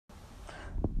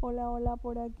Hola, hola,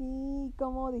 por aquí.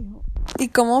 ¿Cómo dijo? ¿Y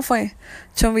cómo fue?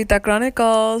 Chombita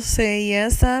Chronicles, say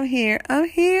yes, I'm here, I'm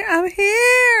here, I'm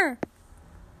here.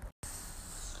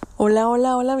 Hola,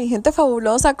 hola, hola, mi gente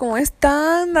fabulosa, ¿cómo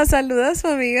están? La saluda su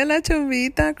amiga la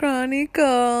Chombita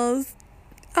Chronicles,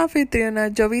 anfitriona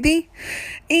Jovidi.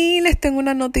 Y les tengo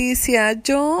una noticia.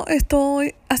 Yo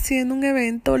estoy haciendo un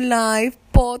evento live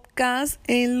podcast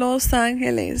en Los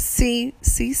Ángeles. Sí.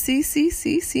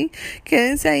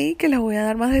 Quédense ahí que les voy a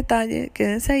dar más detalles.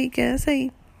 Quédense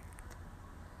ahí.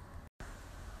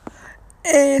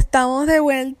 Estamos de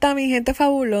vuelta, mi gente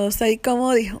fabulosa. ¿Y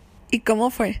cómo dijo? ¿Y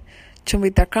cómo fue?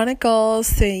 Chombita Chronicles,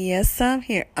 say yes, I'm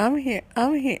here.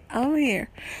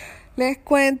 Les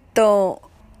cuento.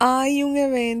 Hay un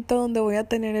evento donde voy a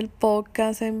tener el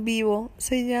podcast en vivo.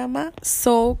 Se llama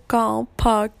So-Called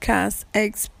Podcast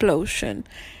Explosion.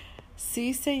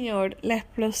 Sí, señor, la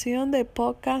explosión de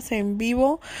podcast en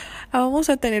vivo.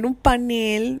 Vamos a tener un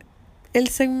panel. El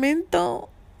segmento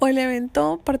o el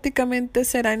evento prácticamente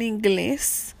será en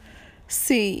inglés.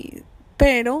 Sí,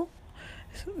 pero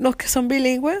los que son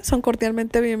bilingües son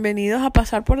cordialmente bienvenidos a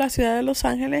pasar por la ciudad de Los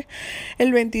Ángeles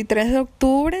el 23 de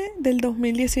octubre del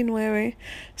 2019.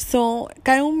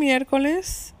 Cae un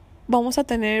miércoles.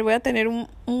 Voy a tener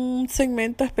un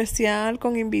segmento especial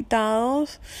con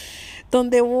invitados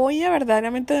donde voy a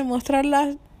verdaderamente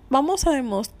vamos a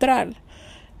demostrar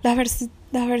las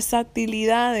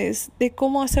versatilidades de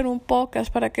cómo hacer un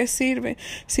podcast, para qué sirve.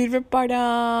 Sirve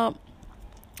para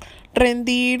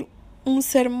rendir un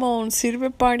sermón, sirve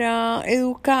para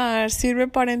educar, sirve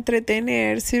para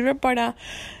entretener, sirve para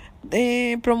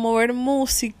promover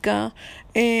música,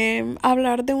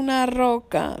 hablar de una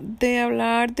roca, de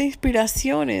hablar de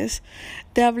inspiraciones,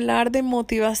 de hablar de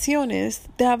motivaciones,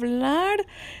 de hablar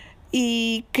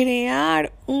y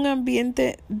crear un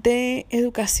ambiente de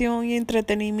educación y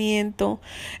entretenimiento,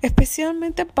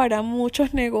 especialmente para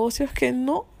muchos negocios que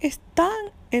no están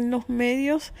en los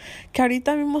medios que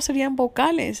ahorita mismo serían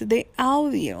vocales de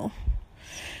audio.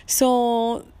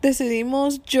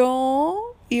 Decidimos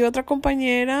yo y otra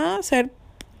compañera ser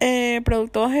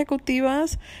productoras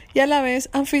ejecutivas y a la vez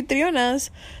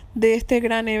anfitrionas de este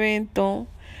gran evento.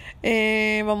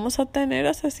 Vamos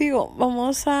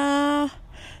a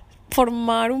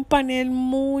formar un panel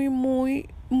muy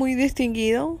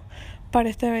distinguido para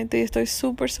este evento y estoy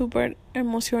súper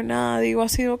emocionada. Ha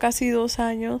sido casi 2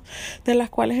 años de las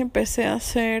cuales empecé a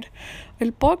hacer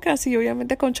el podcast, y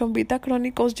obviamente con Chombita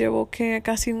Chronicles llevo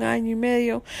casi 1 año y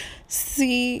medio.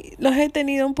 Si los he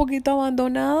tenido un poquito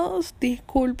abandonados,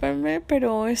 discúlpenme,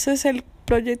 pero ese es el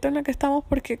proyecto en el que estamos,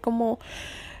 porque como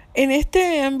en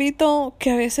este ámbito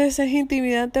que a veces es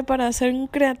intimidante para ser un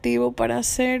creativo, para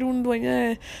ser un dueño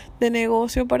de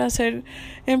negocio, para ser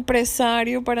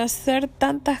empresario, para hacer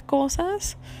tantas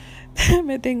cosas,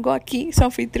 me tengo aquí, su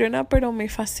anfitriona, pero me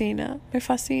fascina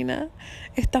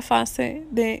esta fase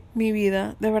de mi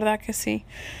vida, de verdad que sí.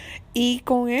 Y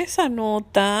con esa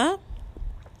nota,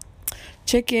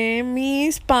 chequeé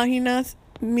mis páginas,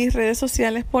 mis redes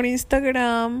sociales por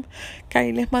Instagram, que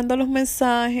ahí les mando los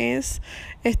mensajes,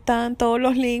 están todos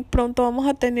los links. Pronto vamos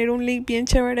a tener un link bien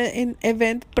chévere en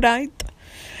Eventbrite.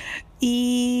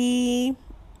 ¿Y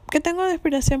qué tengo de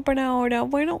inspiración para ahora?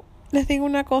 Bueno, les digo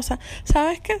una cosa,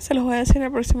 ¿sabes qué? Se los voy a decir en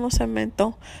el próximo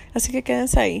segmento, así que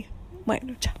quédense ahí.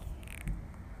 Bueno, chao.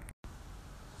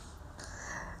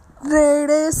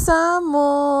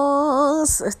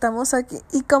 Regresamos, estamos aquí.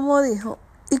 ¿Y cómo dijo?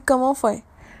 ¿Y cómo fue?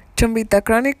 Chombita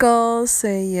Chronicles,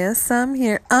 say yes, I'm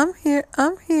here.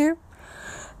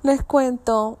 Les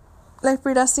cuento, la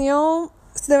inspiración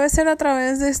debe ser a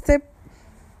través de este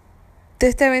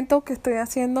evento que estoy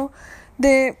haciendo,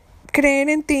 de creer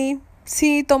en ti.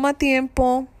 Sí, toma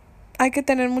tiempo, hay que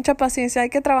tener mucha paciencia, hay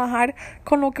que trabajar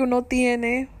con lo que uno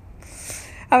tiene.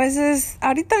 A veces,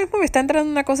 ahorita mismo me está entrando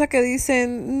una cosa que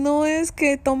dicen, no es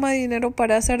que toma dinero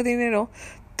para hacer dinero,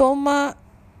 toma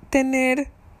tener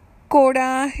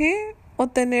coraje o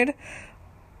tener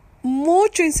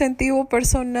mucho incentivo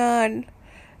personal.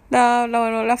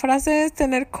 La frase es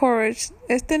tener courage,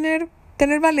 es tener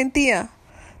valentía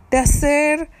de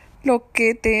hacer lo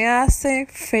que te hace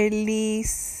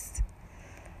feliz.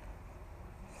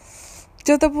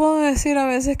 Yo te puedo decir a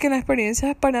veces que la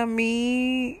experiencia para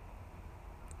mí,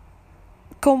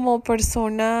 como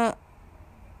persona,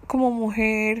 como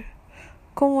mujer,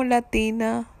 como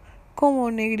latina,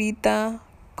 como negrita,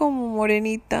 como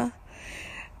morenita,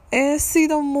 ha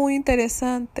sido muy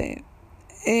interesante.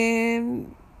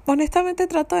 Honestamente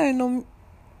trato de no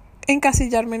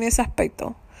encasillarme en ese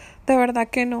aspecto. De verdad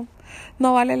que no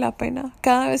vale la pena.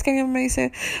 Cada vez que alguien me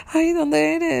dice, ay,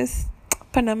 ¿dónde eres?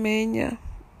 Panameña.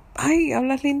 Ay,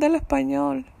 hablas lindo el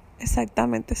español.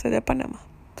 exactamente, soy de Panamá.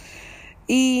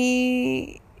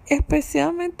 Y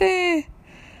especialmente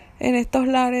en estos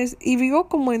lares, y vivo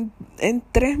como en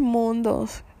 3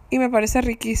 mundos, y me parece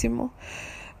riquísimo.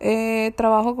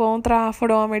 Trabajo con otra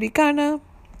afroamericana,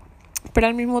 pero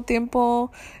al mismo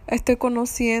tiempo estoy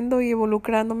conociendo y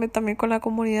involucrándome también con la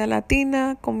comunidad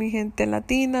latina, con mi gente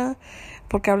latina,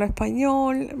 porque hablo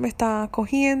español, me está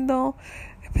acogiendo,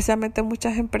 especialmente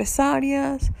muchas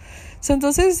empresarias.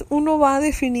 Entonces uno va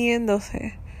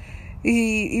definiéndose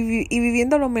y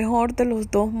viviendo lo mejor de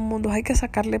los 2 mundos. Hay que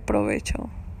sacarle provecho.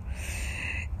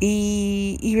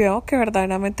 Y veo que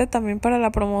verdaderamente también para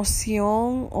la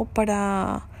promoción o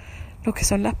para lo que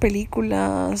son las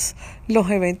películas, los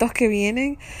eventos que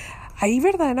vienen, hay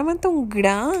verdaderamente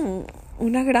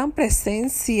una gran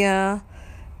presencia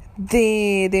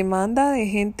de demanda de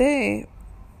gente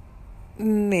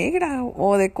negra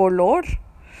o de color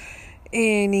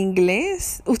en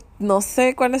inglés. No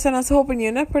sé cuáles serán sus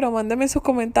opiniones, pero mándenme sus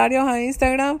comentarios a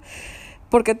Instagram,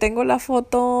 porque tengo la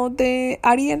foto de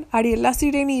Ariel la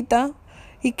sirenita,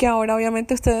 y que ahora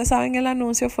obviamente ustedes saben el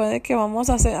anuncio fue de que vamos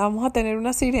a tener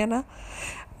una sirena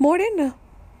morena,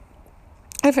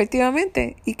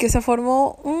 efectivamente, y que se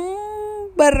formó un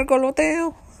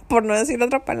berrecoloteo, por no decir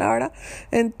otra palabra,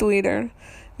 en Twitter.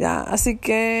 Ya, así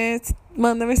que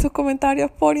mándenme sus comentarios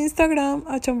por Instagram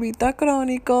a Chombita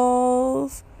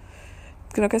Chronicles.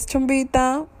 Creo que es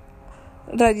Chombita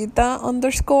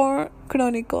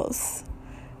 _Chronicles.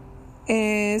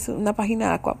 Es una página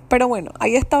de Aqua. Pero bueno,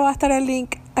 ahí va a estar el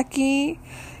link aquí.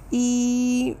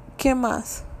 ¿Y qué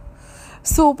más?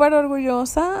 Súper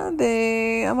orgullosa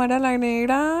de Amar a la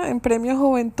Negra en Premio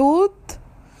Juventud.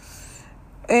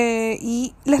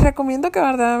 Y les recomiendo que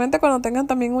verdaderamente cuando tengan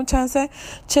también un chance,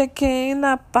 chequen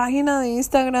la página de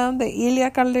Instagram de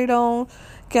Ilia Calderón,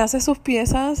 que hace sus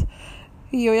piezas.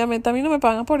 Y obviamente a mí no me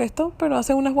pagan por esto, pero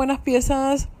hace unas buenas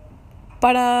piezas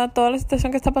para toda la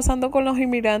situación que está pasando con los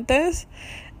inmigrantes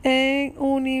en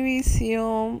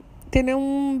Univision. Tiene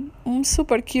un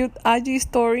super cute IG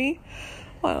story.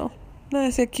 Bueno, no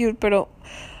decía cute, pero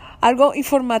algo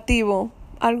informativo,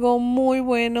 algo muy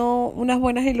bueno, unas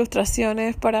buenas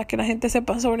ilustraciones para que la gente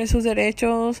sepa sobre sus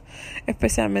derechos,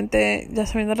 especialmente ya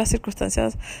sabiendo las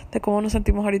circunstancias de cómo nos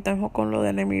sentimos ahorita mismo con lo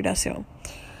de la inmigración.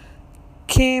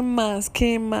 ¿Qué más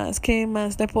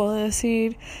le puedo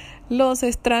decir? Los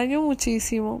extraño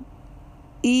muchísimo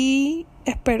y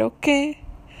espero que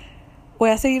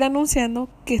voy a seguir anunciando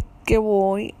que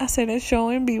voy a hacer el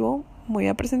show en vivo. Voy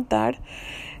a presentar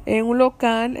en un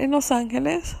local en Los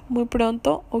Ángeles muy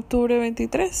pronto, octubre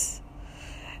 23.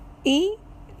 Y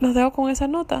los dejo con esa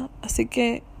nota. Así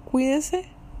que cuídense,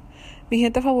 mi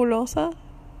gente fabulosa.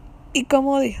 Y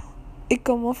como dijo, y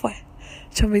cómo fue.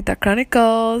 Chombita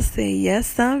Chronicles, say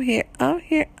yes, I'm here.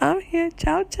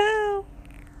 Ciao, ciao.